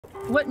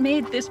What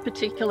made this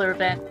particular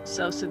event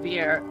so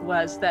severe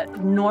was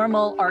that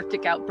normal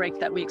Arctic outbreak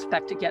that we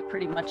expect to get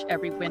pretty much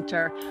every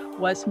winter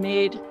was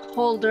made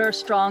colder,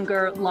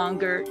 stronger,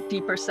 longer,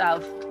 deeper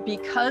south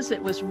because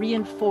it was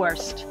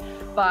reinforced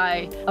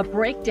by a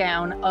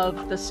breakdown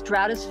of the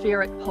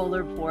stratospheric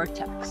polar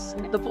vortex.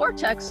 The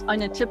vortex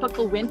on a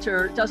typical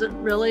winter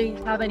doesn't really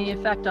have any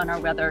effect on our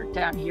weather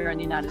down here in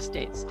the United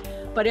States.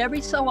 But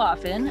every so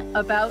often,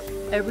 about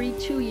every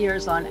 2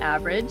 years on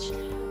average,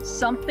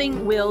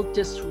 something will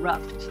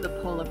disrupt the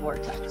polar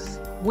vortex.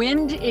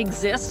 Wind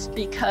exists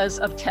because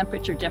of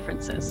temperature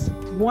differences.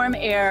 Warm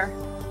air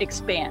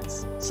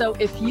expands. So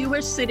if you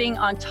were sitting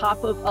on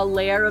top of a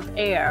layer of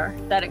air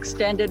that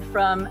extended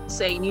from,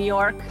 say, New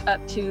York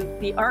up to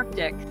the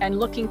Arctic and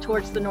looking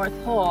towards the North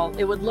Pole,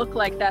 it would look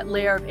like that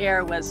layer of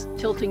air was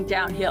tilting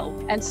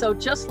downhill. And so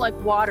just like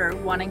water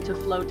wanting to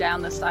flow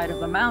down the side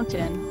of a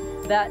mountain,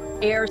 that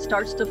air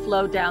starts to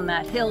flow down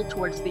that hill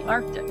towards the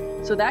Arctic.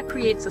 So that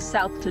creates a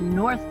south to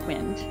north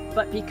wind,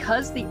 but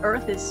because the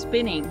Earth is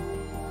spinning,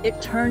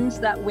 it turns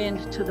that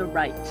wind to the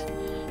right.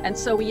 And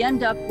so we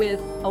end up with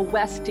a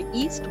west to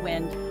east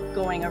wind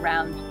going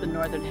around the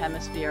northern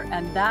hemisphere,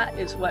 and that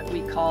is what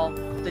we call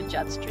the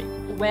jet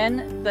stream.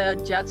 When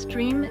the jet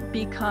stream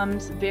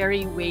becomes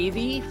very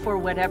wavy for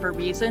whatever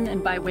reason,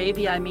 and by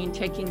wavy I mean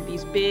taking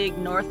these big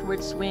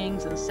northward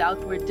swings and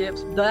southward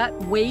dips, that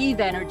wave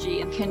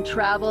energy can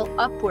travel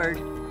upward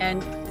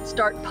and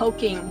start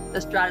poking the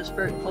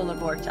stratospheric polar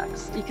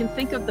vortex. You can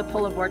think of the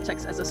polar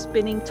vortex as a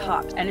spinning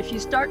top, and if you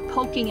start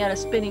poking at a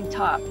spinning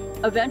top,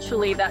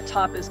 eventually that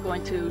top is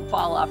going to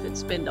fall off its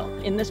spindle.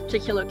 In this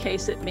particular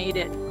case, it made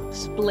it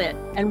split.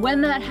 And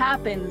when that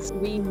happens,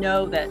 we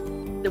know that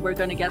we're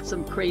going to get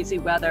some crazy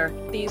weather.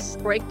 These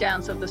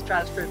breakdowns of the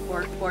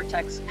stratospheric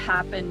vortex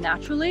happen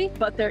naturally,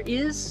 but there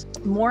is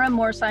more and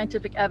more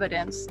scientific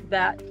evidence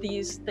that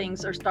these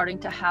things are starting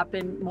to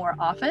happen more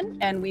often,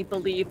 and we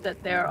believe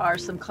that there are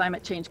some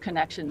climate change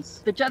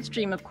connections. The jet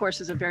stream, of course,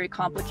 is a very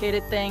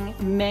complicated thing.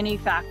 Many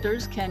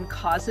factors can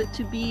cause it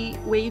to be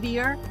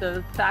wavier.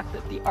 The fact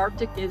that the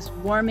Arctic is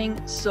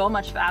warming so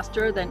much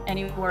faster than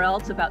anywhere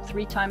else, about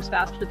 3 times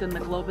faster than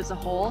the globe as a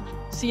whole.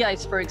 Sea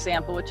ice, for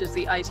example, which is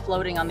the ice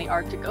floating on the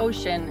Arctic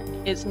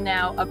Ocean, is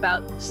now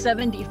about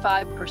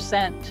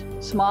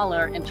 75%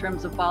 smaller in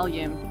terms of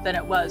volume than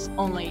it was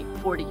only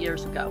 40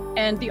 years ago.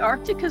 And the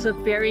Arctic is a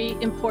very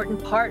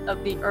important part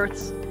of the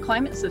Earth's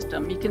climate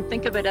system. You can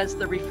think of it as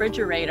the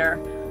refrigerator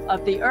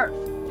of the Earth.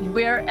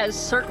 We're as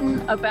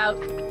certain about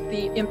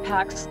the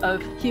impacts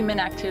of human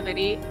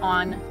activity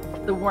on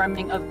the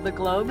warming of the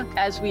globe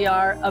as we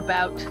are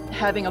about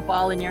having a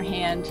ball in your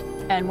hand,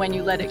 and when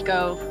you let it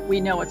go,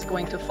 we know it's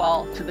going to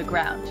fall to the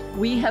ground.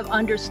 We have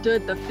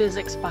understood the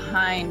physics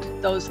behind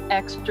those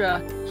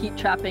extra heat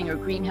trapping or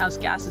greenhouse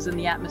gases in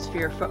the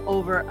atmosphere for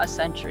over a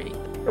century.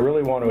 I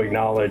really want to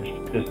acknowledge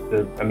just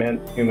the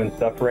immense human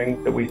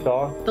suffering that we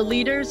saw. The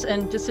leaders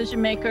and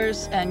decision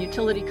makers and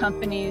utility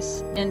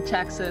companies in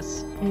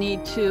Texas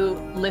need to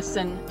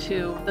listen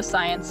to the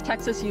science.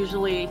 Texas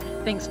usually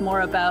thinks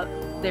more about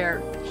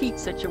their heat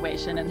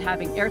situation and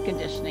having air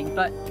conditioning,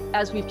 but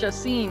as we've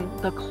just seen,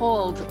 the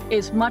cold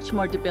is much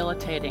more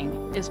debilitating,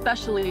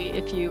 especially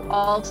if you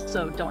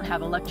also don't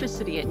have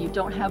electricity and you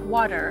don't have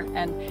water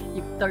and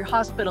the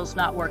hospital's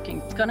not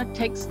working. It's going to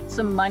take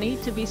some money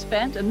to be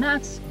spent, and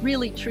that's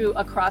really true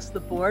across the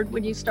board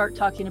when you start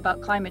talking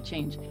about climate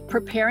change.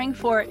 Preparing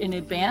for it in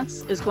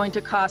advance is going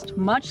to cost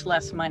much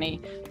less money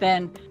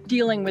than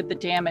dealing with the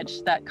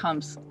damage that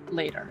comes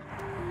later.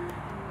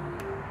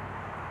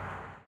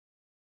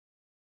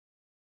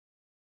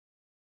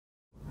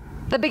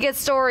 The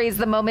biggest stories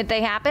the moment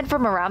they happen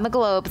from around the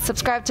globe.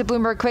 Subscribe to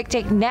Bloomberg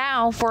Quicktake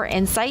now for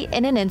insight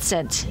in an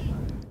instant.